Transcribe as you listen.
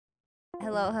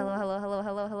hello, hello, hello, hello,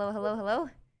 hello, hello, hello, hello.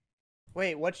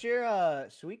 Wait, what's your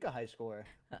Suika high score?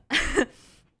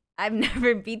 I've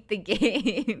never beat the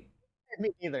game.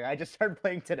 Me neither. I just started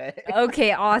playing today.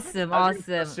 Okay, awesome, I was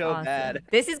gonna awesome, feel so awesome. bad.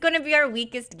 This is gonna be our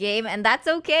weakest game, and that's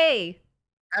okay.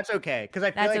 That's okay, because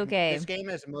I feel That's like okay. this game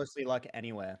is mostly luck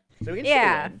anyway. So we can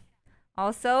Yeah. still win.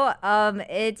 Also,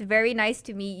 it's very nice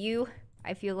to meet you.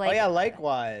 I feel like Oh yeah,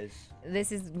 likewise.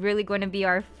 this is really going to be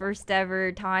our first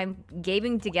ever time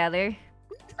gaming together.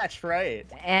 That's right.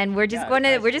 And we're just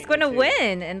gonna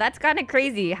win, and that's kind of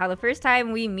crazy. How the first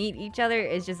time we meet each other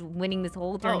is just winning this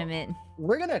whole tournament.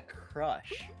 We're gonna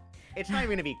crush. It's not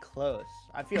even gonna be close.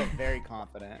 I feel very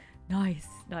confident. Nice,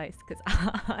 nice, because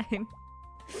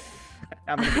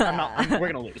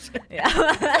we're gonna lose. Yeah.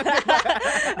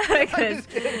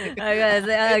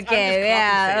 Okay,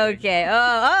 yeah, okay.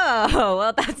 Oh,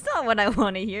 well, that's not what I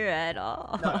want to hear at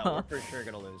all. No, we're for sure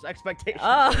gonna lose. Expectations.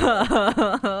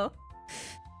 Oh.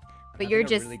 But you're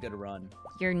just a really good run.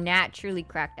 You're naturally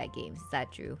cracked at games. Is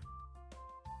that true?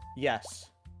 Yes.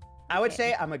 I would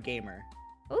say I'm a gamer.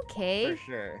 Okay. For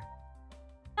sure.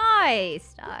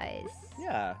 Nice, nice.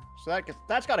 Yeah. So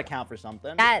that's got to count for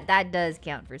something. That does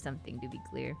count for something, to be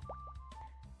clear.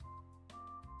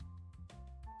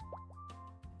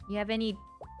 You have any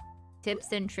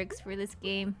tips and tricks for this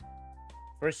game?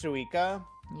 For Suika?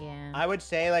 Yeah. I would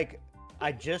say, like,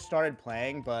 I just started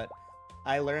playing, but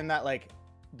I learned that, like,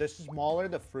 the smaller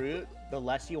the fruit, the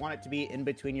less you want it to be in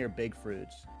between your big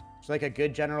fruits. So, like, a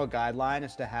good general guideline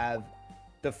is to have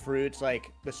the fruits, like,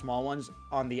 the small ones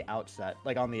on the outset,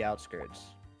 like, on the outskirts.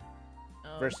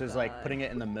 Oh, versus, like, putting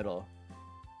it in the middle.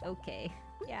 Okay.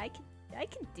 Yeah, I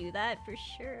can do that for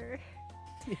sure.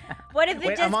 Yeah. What if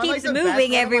it just I'm keeps on, like,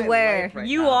 moving everywhere? Right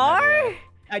you now, are?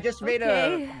 I just made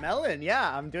a melon.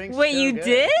 Yeah, I'm doing Wait, so you good.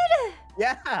 did?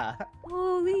 Yeah.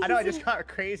 Holy. I know, I just got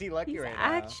crazy lucky right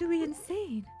now. He's actually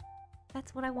insane.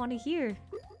 That's what I want to hear.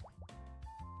 Oh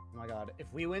my god. If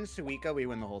we win Suika, we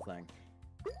win the whole thing.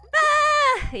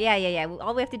 Ah! Yeah.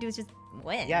 All we have to do is just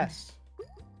win. Yes.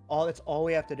 That's all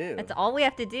we have to do. That's all we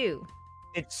have to do.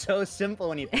 It's so simple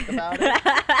when you think about it.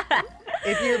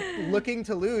 If you're looking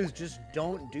to lose, just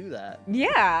don't do that.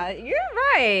 Yeah, you're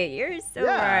right. You're so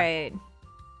right.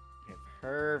 Okay,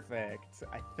 perfect.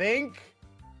 I think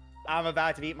I'm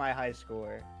about to beat my high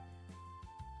score.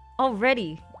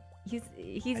 Already. He's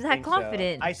that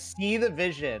confident. So. I see the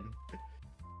vision.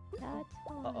 That's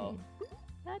fine. Uh-oh.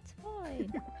 That's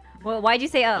fine. Well, why'd you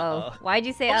say uh-oh? Why'd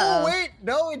you say uh-oh? Oh, wait!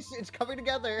 No, it's coming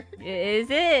together. Is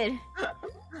it?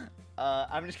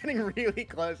 I'm just getting really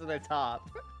close to the top.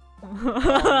 Oh, man,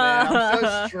 I'm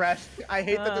so stressed. I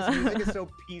hate that this music is so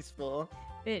peaceful.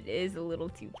 It is a little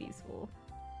too peaceful.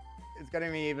 It's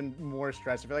getting me even more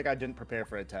stressed. I feel like I didn't prepare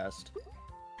for a test.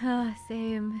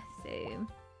 Same. I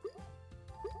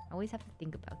always have to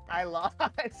think about that. I lost.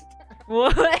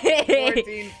 What?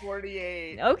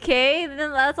 1448. Okay,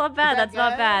 then that's not bad. That's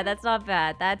not bad. That's not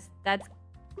bad. That's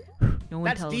no one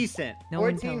That's decent. No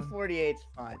 1448 is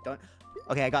fine. Don't.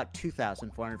 Okay, I got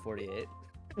 2,448.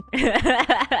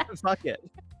 Fuck it.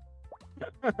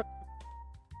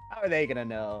 How are they gonna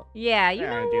know? Yeah, you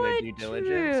know what? Do their due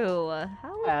diligence. True.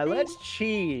 How let's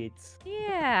cheat.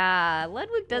 Yeah,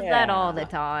 Ludwig does that all the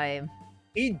time.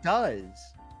 He does.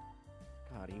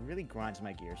 God, he really grinds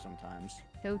my gears sometimes.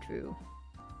 So true.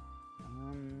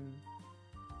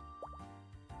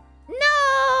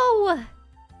 No!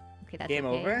 Okay, that's Game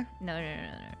over? No.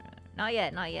 Not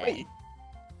yet.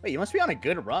 Wait, you must be on a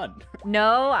good run.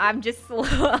 No, I'm just slow.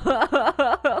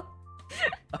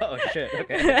 Oh shit,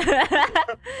 okay.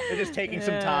 They're just taking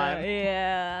some time.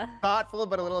 Yeah. Thoughtful,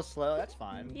 but a little slow, that's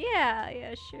fine.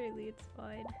 Yeah, surely it's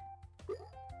fine.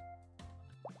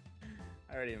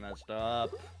 I already messed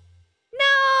up.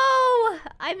 No!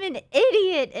 I'm an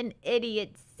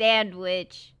idiot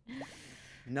sandwich.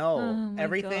 No,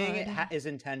 everything is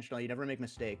intentional. You never make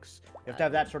mistakes. You have to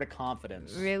have that sort of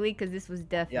confidence. Really? Because this was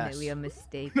definitely a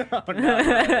mistake. No,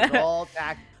 it's all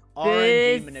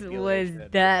RNG manipulation. This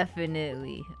was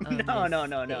definitely a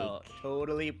No.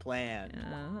 Totally planned.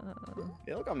 Oh.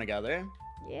 It'll come together.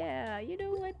 Yeah, you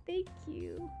know what? Thank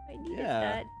you. I needed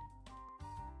that. You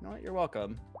know what? You're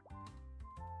welcome.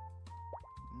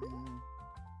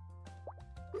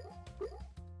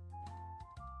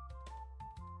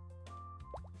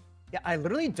 Yeah, I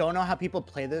literally don't know how people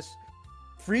play this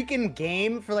freaking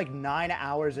game for like 9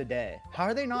 hours a day. How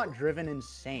are they not driven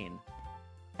insane?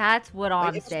 That's what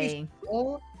I'm saying. It's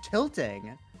so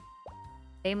tilting.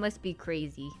 They must be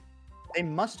crazy. They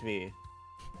must be.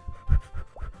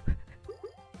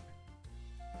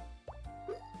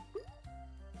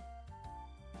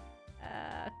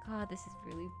 God, this is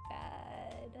really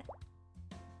bad.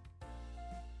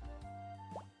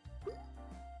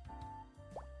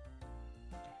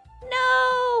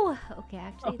 Okay,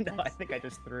 actually, Oh no, I think I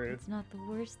just threw. That's not the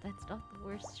worst. That's not the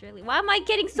worst, surely. Why am I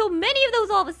getting so many of those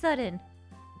all of a sudden?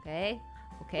 Okay.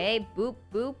 Okay. Boop,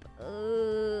 boop.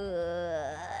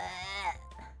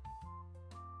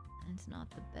 That's not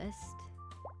the best.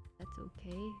 That's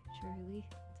okay, surely.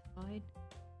 It's fine.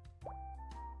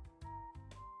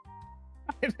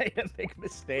 I made a big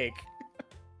mistake.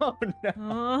 Oh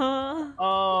no.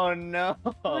 Oh no.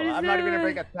 I'm not even gonna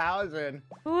break 1,000.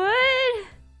 What?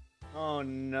 Oh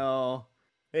no.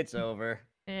 It's over.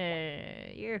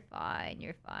 You're fine.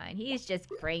 You're fine. He's just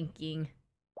pranking.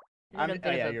 Oh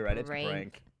yeah, you're right. It's a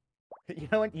prank.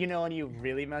 You know when you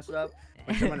really mess up?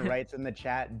 When someone writes in the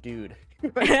chat, dude.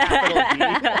 Like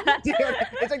capital D. Dude,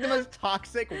 it's like the most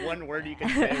toxic one word you can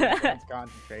say when someone's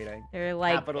concentrating. They're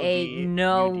like, Capital ain't D,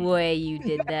 no UD. way you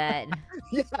did that.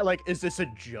 Yeah, like, is this a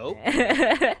joke?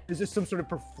 Is this some sort of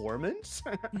performance?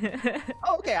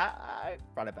 Oh, okay, I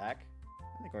brought it back.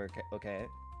 I think we're okay.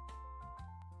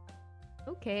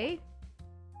 Okay.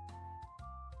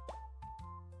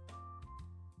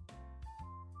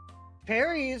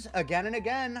 Cherries, again and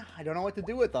again. I don't know what to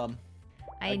do with them.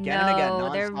 I Again and again,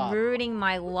 know, they're nonstop. ruining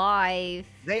my life.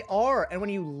 They are, and when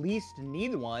you least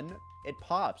need one, it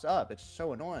pops up. It's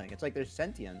so annoying. It's like they're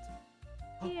sentient.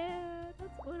 Yeah,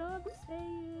 that's what I'm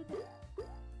saying.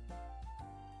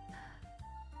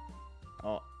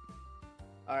 Oh,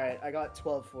 Alright, I got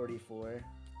 1244.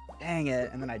 dang it.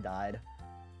 And then I died.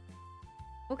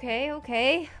 Okay,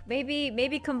 okay.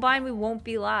 Maybe combined we won't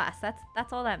be last.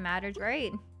 That's all that matters,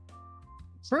 right?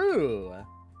 True.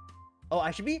 Oh,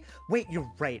 I should be... Wait, you're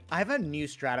right. I have a new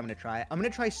strat I'm going to try. I'm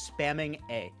going to try spamming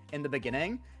A in the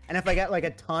beginning. And if I get like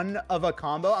a ton of a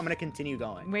combo, I'm going to continue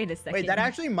going. Wait a second. Wait, that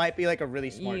actually might be like a really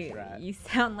smart strat. You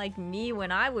sound like me when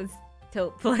I was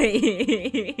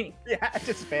playing. Yeah,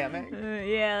 just spamming.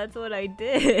 Yeah, that's what I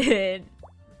did.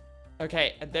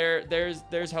 Okay,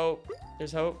 there's hope.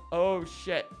 There's hope. Oh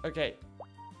shit. Okay.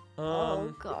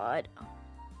 Oh god.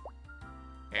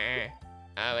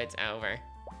 Oh, it's over.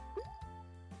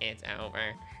 It's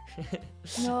over.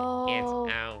 No.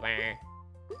 It's over.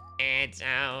 It's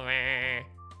over.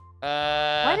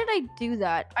 Why did I do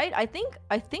that? I think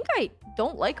I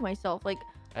don't like myself. Like,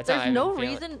 That's how there's I've no been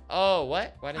feeling. reason. Oh,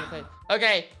 what? Why didn't I play?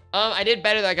 Okay. I did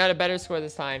better. I got a better score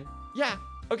this time. Yeah.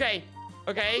 Okay.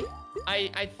 Okay.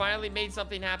 I finally made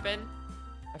something happen.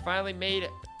 I made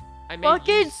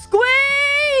Fucking use-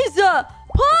 squeeze!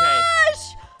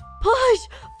 Push! Push!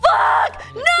 Fuck!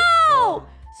 No!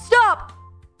 Stop!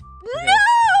 Okay.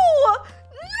 No!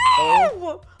 Oh.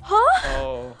 No! Huh?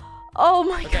 Oh. Oh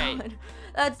my Okay. god.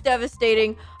 That's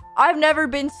devastating. I've never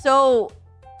been so...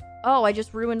 Oh, I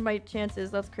just ruined my chances.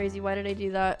 That's crazy. Why did I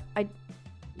do that? I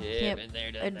Yeah, can't... been there,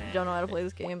 I done that. don't know how to play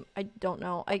this game. I don't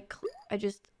know. I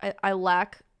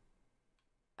lack...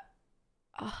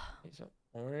 So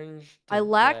orange. I to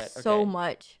lack red. so Okay.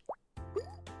 much.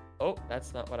 Oh,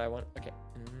 that's not what I want. Okay.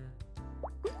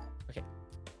 Okay.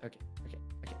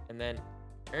 And then,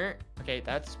 okay,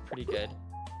 that's pretty good.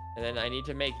 And then I need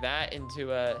to make that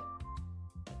into a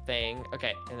thing.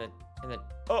 Okay, and then,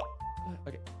 oh,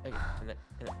 okay, and then,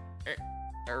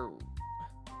 oh.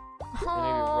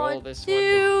 Oh, roll this one.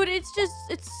 dude, it's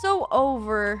so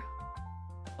over.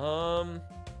 Fuck!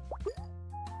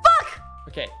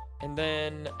 Okay, and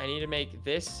then I need to make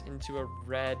this into a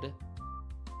red.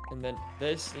 And then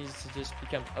this needs to just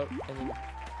become, oh, and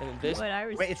then this. What I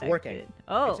Wait, it's working. respected.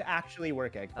 Oh, It's actually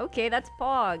working. okay, that's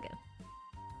Pog.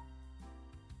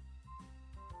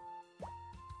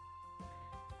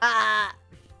 Ah.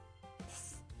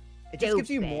 It just gives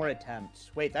you Stupid. more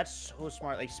attempts. Wait, that's so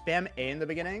smart. Like, spam A in the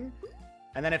beginning,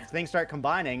 and then if things start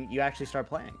combining, you actually start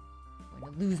playing. I'm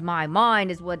gonna lose my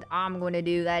mind is what I'm gonna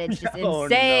do. That is just Oh,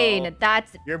 insane. no.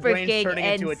 That's Your brain's freaking turning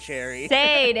insane. into a cherry. It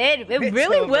It's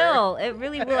really over. will. It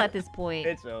really will at this point.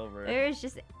 It's over. There's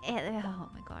just oh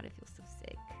my god, I feel so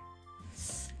sick.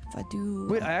 If I do...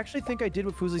 Wait, I actually think I did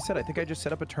what Fuzzy said. I think I just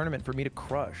set up a tournament for me to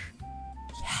crush.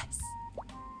 Yes.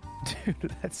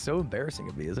 Dude, that's so embarrassing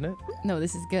of me, isn't it? No,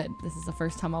 this is good. This is the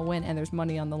first time I'll win, and there's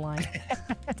money on the line.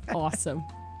 Awesome.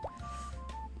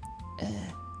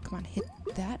 Come on, hit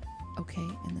that. Okay,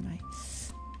 and then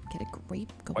I get a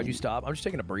grape. Go Why'd in. you stop? I'm just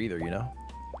taking a breather, you know?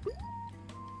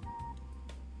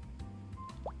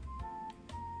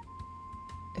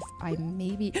 If I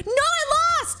maybe... No,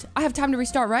 I lost! I have time to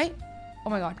restart, right? Oh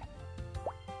my god.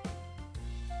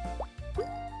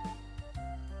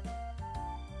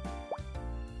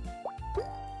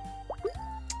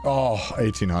 Oh,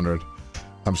 1800.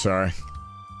 I'm sorry.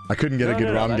 I couldn't get a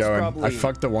good run that's going. I probably-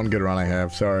 fucked the one good run I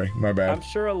have. Sorry. My bad. I'm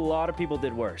sure a lot of people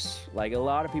did worse. Like, a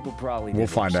lot of people probably did We'll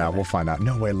find worse than out. that. We'll find out.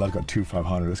 No way, Love got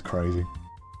 2,500. That's crazy.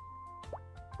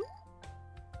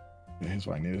 Here's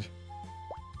what I needed.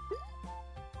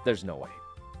 There's no way.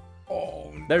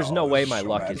 Oh, There's no way this is my so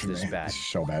luck bad is for this me. bad. This is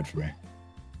so bad for me.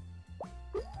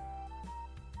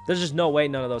 There's just no way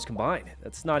none of those combine.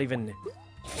 That's not even...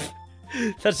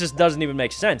 that just doesn't even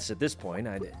make sense at this point.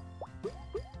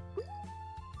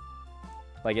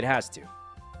 Like, it has to.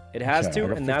 It has Okay, I to,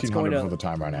 got and that's going 1500 to... for the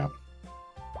time right now.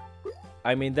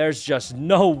 I mean, there's just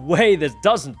no way this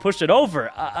doesn't push it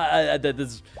over.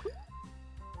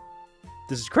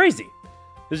 This is crazy.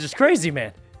 This is crazy,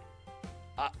 man.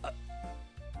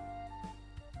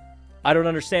 I don't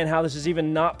understand how this is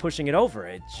even not pushing it over.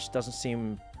 It just doesn't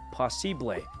seem possible.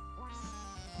 I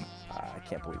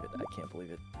can't believe it. I can't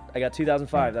believe it. I got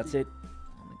 2005. That's it.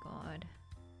 Oh my god.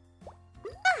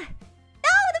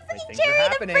 Things Cherry, are the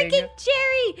happening. freaking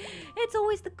cherry! It's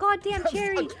always the goddamn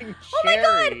cherry. Fucking Oh my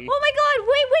god! cherry. Oh my god!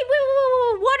 Wait!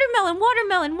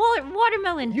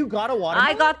 Watermelon! You got a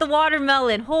watermelon? I got the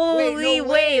watermelon. Holy no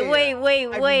way. wait!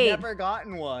 I've never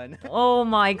gotten one. Oh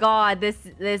my god! This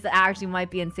actually might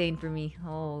be insane for me.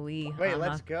 Holy. Wait,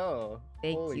 let's go.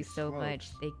 Thank Holy you so smokes.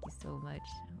 much. Thank you so much.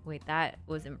 Wait, that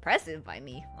was impressive by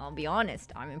me. I'll be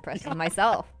honest. I'm impressed with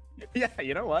myself. Yeah,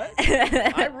 you know what?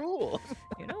 I rule.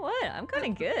 You know what? I'm kind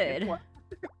of good.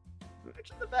 Which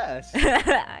is the best?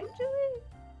 Actually,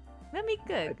 let me I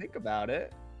cook. think about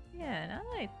it. Yeah, now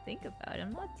that I think about it,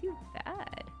 I'm not too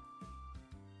bad.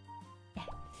 Yeah.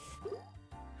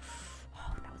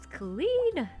 Oh, that was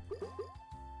clean. Oh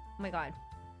my god.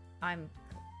 I'm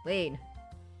clean.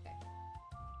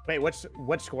 Wait,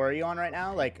 what score are you on right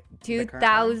now? Like the current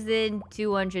one?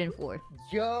 2,204.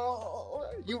 Yo,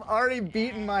 you've already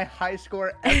beaten my high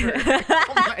score ever.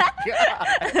 Oh my god.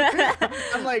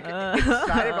 I'm like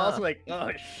excited, but also like,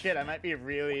 oh shit, I might be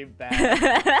really bad.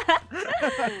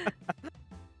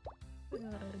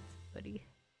 That's funny.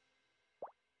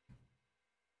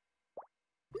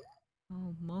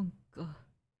 Oh my god.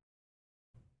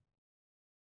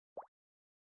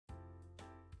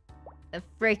 The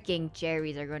freaking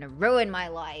cherries are gonna ruin my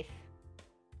life.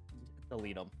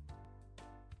 Delete them.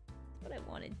 That's what I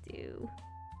want to do.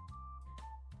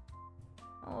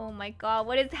 Oh my god,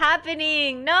 what is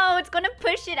happening? No, it's gonna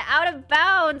push it out of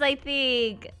bounds, I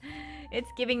think.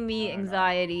 It's giving me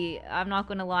anxiety. I'm not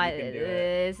gonna lie. You can do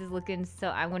This is looking so...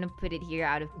 I'm gonna put it here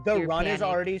out of The pure run is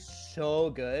panic. already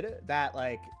so good that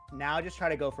like now just try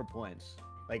to go for points.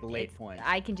 Like late points.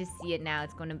 I can just see it now.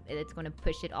 It's gonna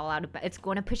push it all out of... It's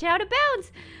gonna push it out of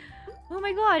bounds! Oh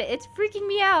my god, it's freaking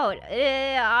me out.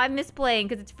 I'm misplaying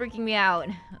because it's freaking me out.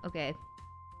 Okay.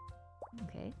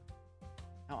 Okay.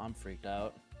 Now I'm freaked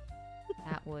out.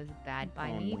 That was bad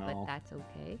by Oh, me, no. but that's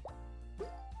okay.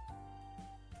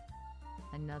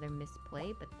 Another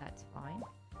misplay, but that's fine.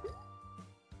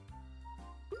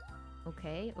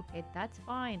 Okay, okay, that's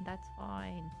fine, that's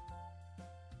fine.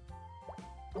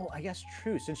 Oh, I guess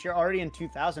true. Since you're already in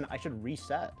 2000, I should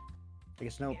reset. I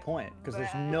guess no point, because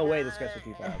there's no way this gets to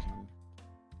 2000.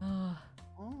 Oh.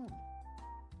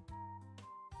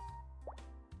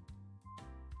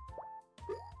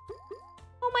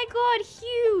 Oh my god,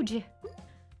 huge!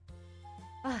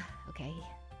 Okay.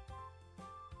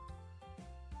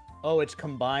 Oh, it's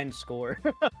combined score.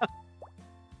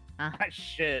 Huh?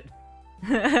 Shit.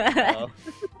 Oops.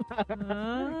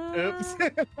 Oops.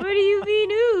 What do you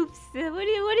mean, oops? What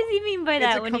does he mean by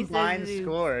that It's a when he combined says oops?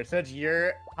 score, so it's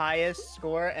your highest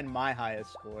score and my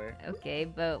highest score. Okay,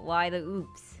 but why the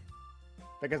oops?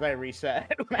 Because I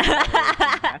reset.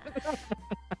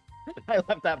 I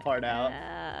left that part out.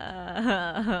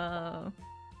 Oh.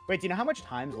 Wait, do you know how much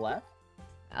time's left?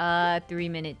 3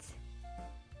 minutes.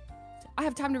 I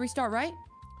have time to restart, right?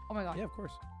 Oh my god. Yeah, of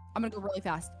course. I'm gonna go really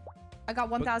fast. I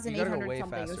got you gotta go 1,800 way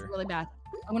something. It was faster. really bad.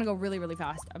 I'm gonna go really, really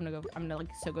fast. I'm gonna like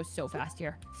go so fast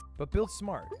here. But build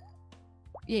smart.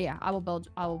 Yeah, I will build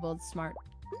smart.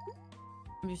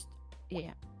 I'm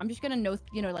just gonna know,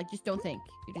 like just don't think.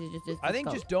 Just I think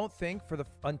go. just don't think for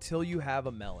until you have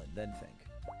a melon, then think.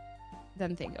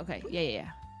 Then think. Okay.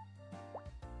 Yeah.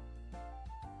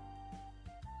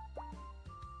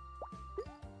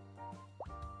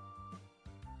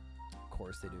 Of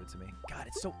course they do it to me. God,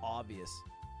 it's so obvious.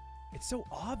 It's so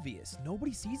obvious.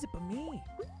 Nobody sees it but me.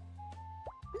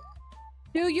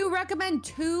 Do you recommend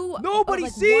two? Nobody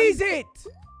like sees one... it!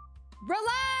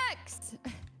 Relax!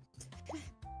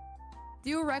 Do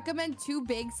you recommend 2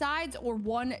 big sides or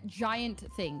 1 giant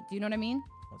thing? Do you know what I mean?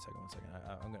 One second.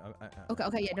 I'm gonna...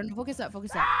 Okay, yeah, don't focus up.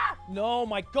 No,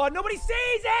 my God, nobody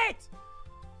sees it!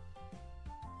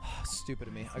 Stupid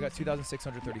of me. I got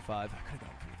 2,635. I could have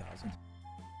gotten 3,000.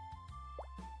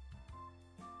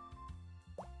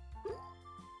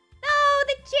 No,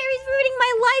 the cherry's ruining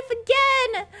my life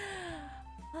again!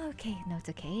 Okay, no, it's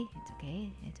okay. It's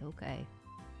okay. It's okay.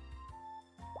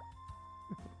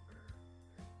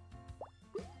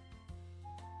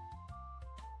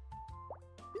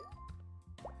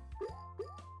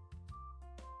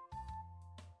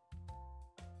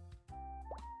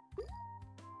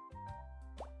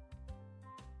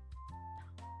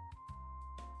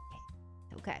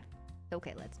 Okay.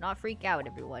 Okay, let's not freak out,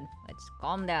 everyone. Let's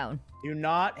calm down. Do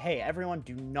not, hey, everyone,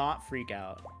 do not freak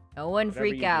out. No one Whatever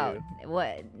freak you out. do.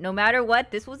 What? No matter what,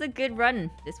 this was a good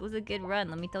run. This was a good run.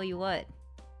 Let me tell you what.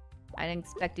 I didn't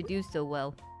expect to do so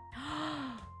well.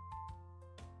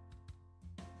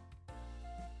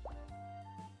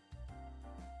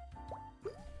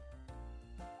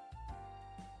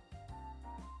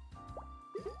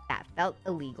 That felt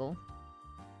illegal.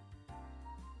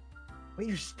 Wait,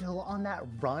 you're still on that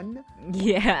run?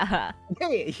 Yeah.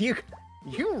 Hey, you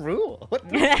rule. What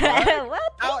the fuck? What?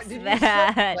 How, Thanks, did you man.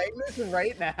 start playing this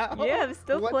right now? Yeah, I'm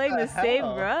still What playing the same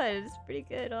hell? run. It's pretty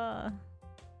good, huh?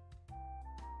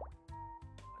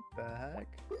 What the heck?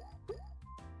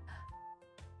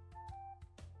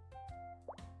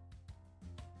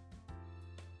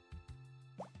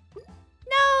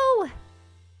 No!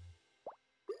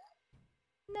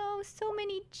 No, so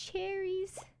many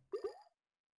cherries.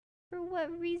 For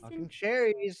what reason? Fucking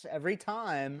cherries every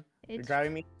time. You're It's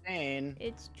driving me insane.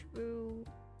 It's true.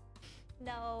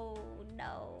 No,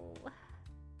 no,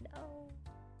 no.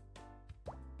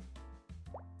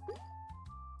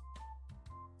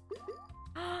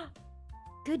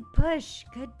 Good push,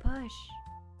 good push.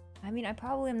 I mean, I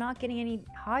probably am not getting any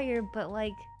higher, but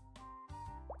like,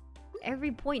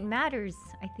 every point matters,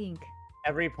 I think.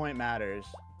 Every point matters.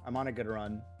 I'm on a good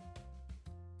run.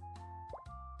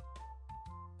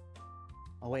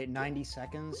 Oh wait, 90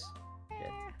 seconds? Shit.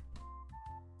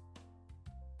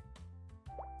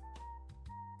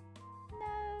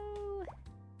 No.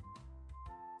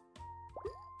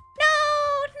 No,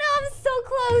 I'm so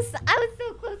close. I was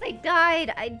so close. I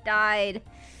died.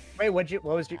 Wait, what'd you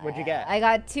get? I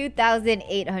got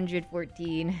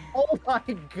 2,814. Oh my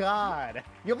god!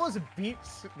 You almost beat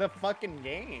the fucking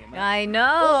game. I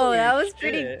know. Holy that was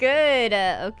pretty shit. good.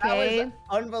 That Okay. was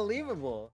unbelievable.